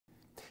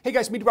Hey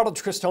guys,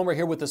 Meteorologist Chris Tomer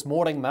here with this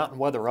morning mountain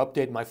weather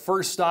update. My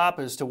first stop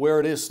is to where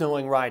it is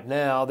snowing right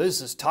now. This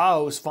is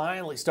Tahoe's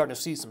finally starting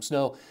to see some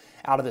snow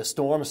out of this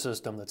storm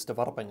system that's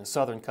developing in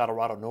southern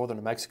Colorado, northern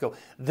New Mexico.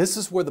 This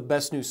is where the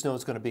best new snow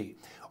is going to be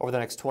over the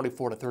next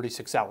 24 to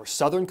 36 hours.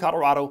 Southern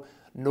Colorado,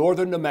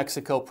 northern New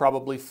Mexico,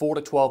 probably 4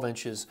 to 12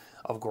 inches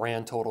of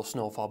grand total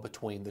snowfall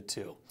between the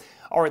two.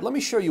 All right, let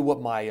me show you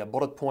what my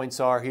bullet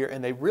points are here,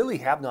 and they really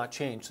have not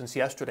changed since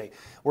yesterday.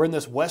 We're in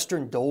this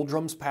western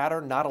doldrums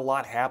pattern, not a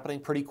lot happening,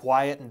 pretty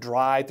quiet and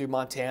dry through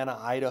Montana,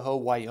 Idaho,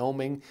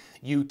 Wyoming,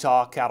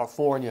 Utah,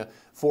 California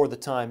for the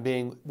time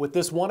being, with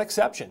this one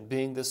exception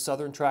being this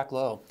southern track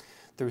low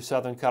through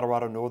southern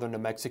Colorado, northern New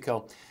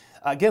Mexico.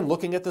 Again,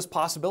 looking at this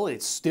possibility,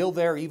 it's still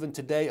there even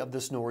today of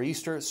this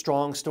nor'easter.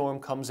 Strong storm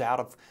comes out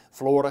of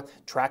Florida,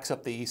 tracks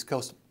up the east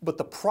coast. But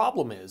the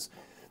problem is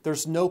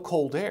there's no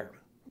cold air.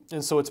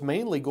 And so it's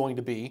mainly going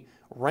to be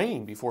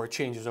rain before it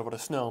changes over to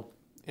snow.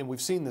 And we've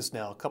seen this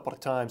now a couple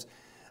of times.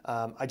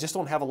 I just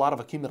don't have a lot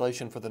of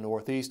accumulation for the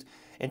northeast.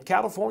 And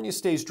California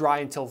stays dry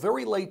until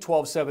very late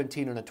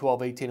 12-17 and a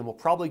 12-18, and we'll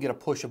probably get a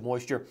push of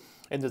moisture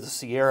into the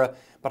Sierra.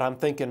 But I'm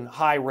thinking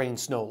high rain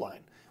snow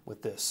line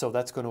with this, so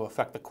that's going to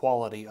affect the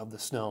quality of the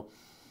snow.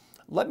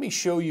 Let me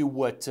show you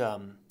what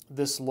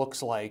this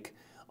looks like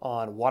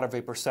on water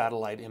vapor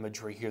satellite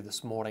imagery here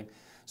this morning.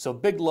 So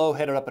big low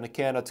headed up into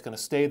Canada, it's going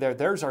to stay there.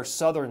 There's our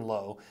southern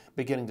low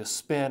beginning to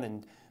spin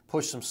and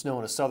push some snow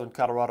into southern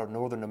Colorado,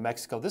 northern New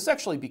Mexico. This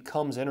actually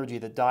becomes energy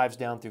that dives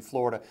down through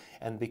Florida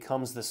and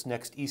becomes this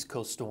next East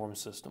Coast storm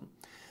system.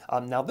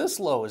 Now this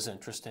low is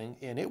interesting,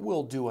 and it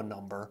will do a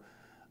number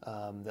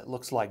that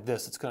looks like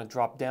this. It's going to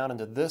drop down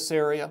into this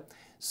area,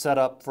 set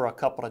up for a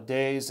couple of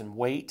days and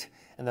wait,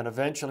 and then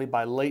eventually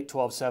by late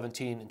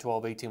 12-17 and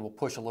 12-18 we'll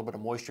push a little bit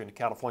of moisture into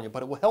California,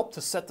 but it will help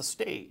to set the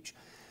stage,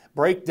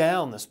 break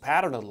down this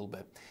pattern a little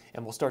bit,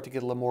 and we'll start to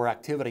get a little more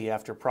activity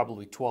after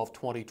probably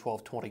 12-20,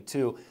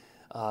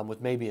 12-22 with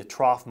maybe a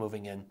trough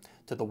moving in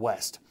to the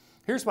west.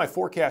 Here's my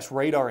forecast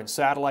radar and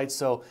satellite.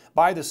 So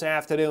by this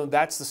afternoon,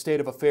 that's the state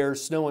of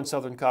affairs. Snow in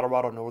southern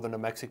Colorado, northern New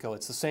Mexico.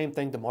 It's the same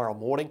thing tomorrow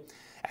morning.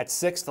 At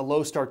 6, the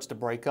low starts to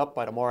break up.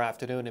 By tomorrow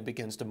afternoon, it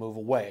begins to move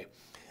away.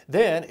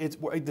 Then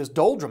this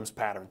doldrums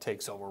pattern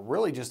takes over,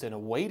 really just in a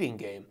waiting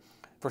game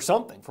for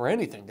something, for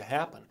anything to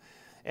happen.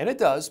 And it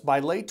does. By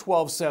late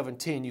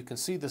 12-17, you can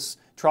see this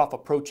trough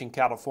approaching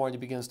California,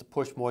 begins to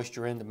push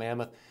moisture into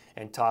Mammoth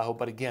and Tahoe.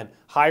 But again,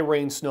 high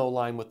rain snow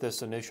line with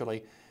this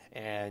initially,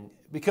 and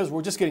because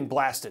we're just getting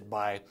blasted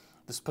by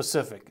this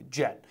Pacific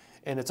jet,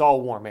 and it's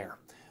all warm air.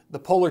 The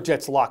polar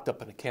jet's locked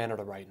up into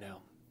Canada right now.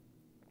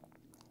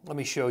 Let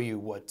me show you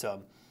what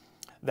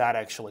that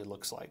actually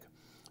looks like.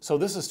 So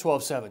this is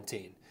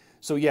 12-17.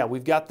 So yeah,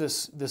 we've got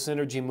this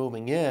energy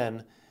moving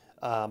in,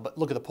 but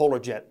look at the polar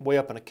jet way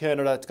up into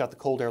Canada. It's got the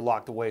cold air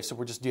locked away, so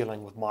we're just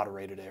dealing with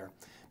moderated air,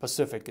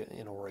 Pacific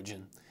in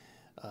origin.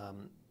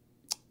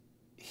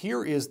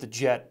 Here is the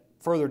jet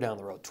further down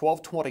the road,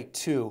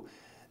 12-22.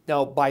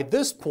 Now, by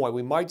this point,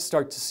 we might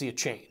start to see a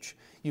change.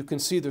 You can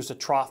see there's a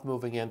trough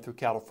moving in through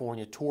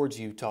California, towards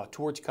Utah,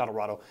 towards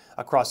Colorado,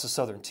 across the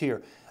southern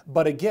tier.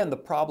 But again, the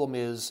problem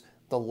is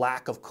the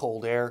lack of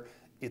cold air.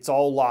 It's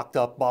all locked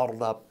up,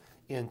 bottled up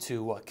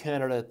into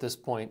Canada at this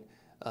point,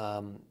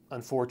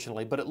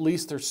 unfortunately. But at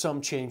least there's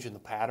some change in the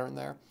pattern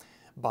there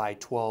by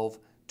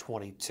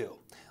 12-22.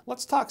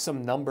 Let's talk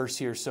some numbers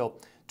here. So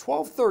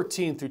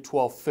 12-13 through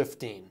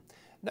 12-15.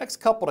 Next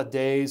couple of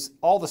days,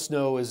 all the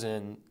snow is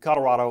in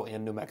Colorado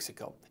and New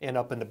Mexico, and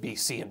up into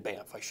BC and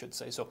Banff, I should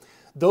say. So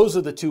those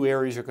are the two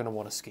areas you're going to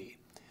want to ski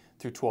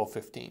through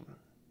 12-15.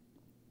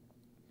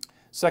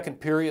 Second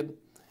period,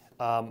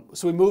 so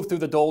we move through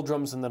the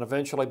doldrums, and then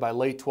eventually by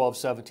late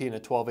 12-17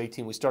 and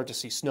 12-18, we start to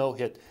see snow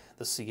hit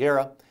the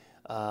Sierra.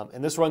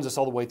 And this runs us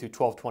all the way through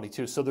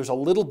 12-22. So there's a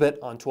little bit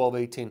on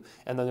 12-18,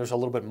 and then there's a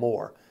little bit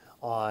more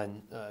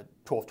on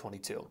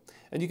 12-22.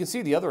 And you can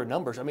see the other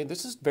numbers. I mean,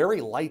 this is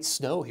very light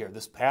snow here,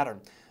 this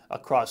pattern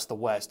across the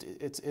west.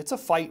 It's a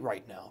fight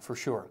right now, for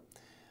sure.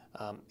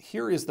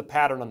 Here is the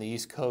pattern on the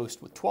East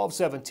Coast. With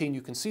 12-17,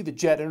 you can see the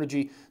jet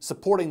energy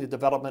supporting the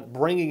development,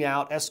 bringing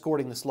out,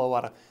 escorting this low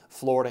out of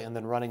Florida, and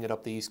then running it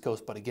up the East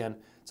Coast. But again,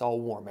 it's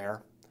all warm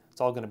air. It's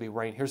all going to be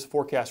rain. Here's the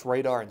forecast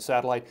radar and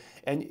satellite.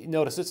 And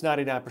notice it's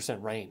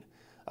 99% rain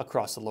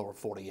across the lower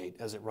 48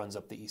 as it runs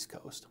up the East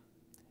Coast.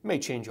 It may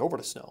change over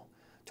to snow.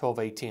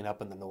 12-18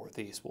 up in the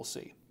northeast, we'll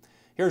see.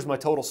 Here's my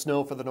total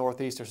snow for the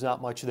northeast. There's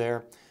not much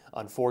there,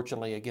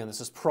 unfortunately. Again,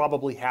 this is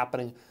probably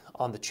happening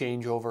on the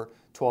changeover,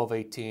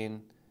 12-18.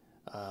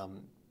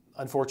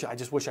 Unfortunately, I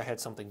just wish I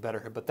had something better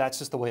here, but that's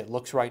just the way it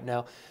looks right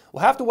now.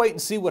 We'll have to wait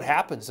and see what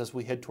happens as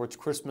we head towards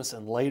Christmas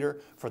and later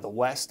for the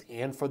west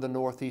and for the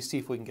northeast, see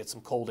if we can get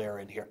some cold air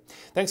in here.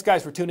 Thanks,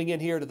 guys, for tuning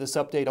in here to this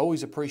update.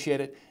 Always appreciate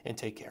it, and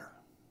take care.